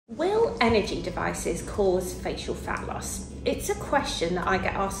Will energy devices cause facial fat loss? It's a question that I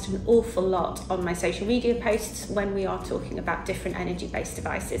get asked an awful lot on my social media posts when we are talking about different energy-based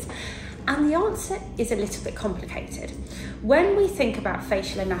devices. And the answer is a little bit complicated. When we think about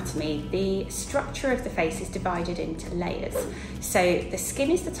facial anatomy, the structure of the face is divided into layers. So the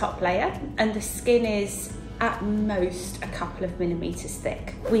skin is the top layer, and the skin is at most a couple of millimeters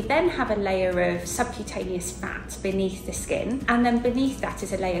thick. We then have a layer of subcutaneous fat beneath the skin, and then beneath that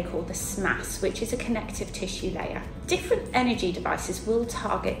is a layer called the SMAS, which is a connective tissue layer. Different energy devices will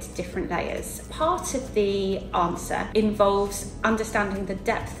target different layers. Part of the answer involves understanding the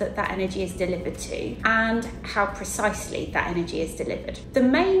depth that that energy is delivered to and how precisely that energy is delivered. The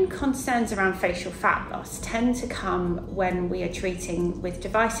main concerns around facial fat loss tend to come when we are treating with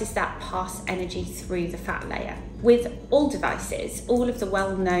devices that pass energy through the fat layer. With all devices, all of the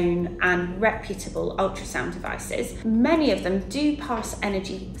well-known and reputable ultrasound devices, many of them do pass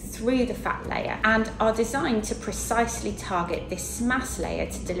energy through the fat layer and are designed to precisely target this SMAS layer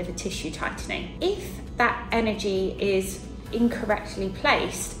to deliver tissue tightening. If that energy is incorrectly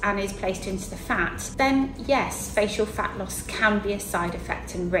placed and is placed into the fat, then yes, facial fat loss can be a side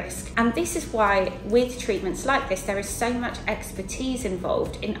effect and risk. And this is why with treatments like this, there is so much expertise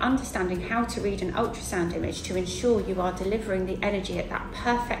involved in understanding how to read an ultrasound image to ensure you are delivering the energy at that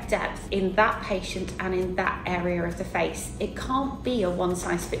perfect depth in that patient and in that area of the face. It can't be a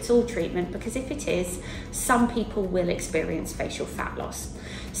one-size-fits-all treatment, because if it is, some people will experience facial fat loss.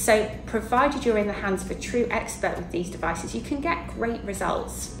 So provided you're in the hands of a true expert with these devices, you can get great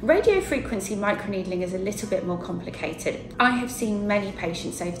results. Radiofrequency microneedling is a little bit more complicated. I have seen many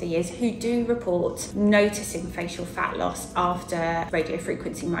patients over the years who do report noticing facial fat loss after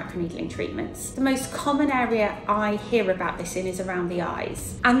radiofrequency microneedling treatments. The most common area I hear about this in is around the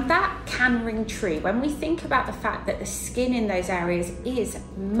eyes. And that can ring true when we think about the fact that the skin in those areas is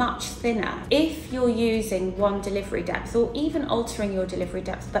much thinner. If you're using one delivery depth, or even altering your delivery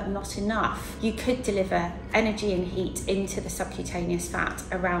depth but not enough, you could deliver energy and heat into the subcutaneous fat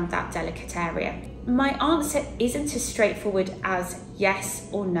around that delicate area. My answer isn't as straightforward as yes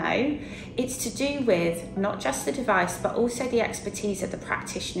or no. It's to do with not just the device, but also the expertise of the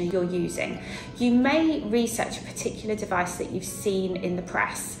practitioner you're using. You may research a particular device that you've seen in the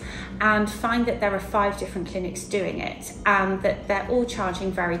press and find that there are 5 different clinics doing it, and that they're all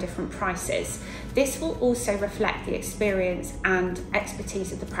charging very different prices. This will also reflect the experience and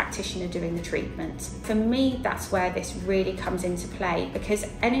expertise of the practitioner doing the treatment. For me, that's where this really comes into play, because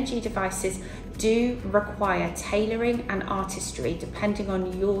energy devices do require tailoring and artistry depending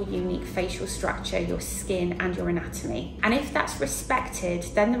on your unique facial structure, your skin and your anatomy. And if that's respected,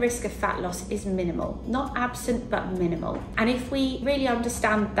 then the risk of fat loss is minimal. Not absent, but minimal. And if we really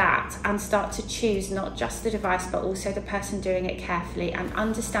understand that and start to choose not just the device, but also the person doing it carefully, and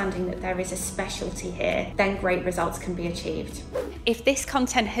understanding that there is a specialty here, then great results can be achieved. If this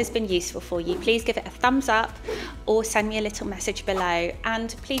content has been useful for you, please give it a thumbs up or send me a little message below,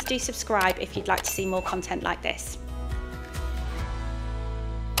 and please do subscribe if you'd like to see more content like this.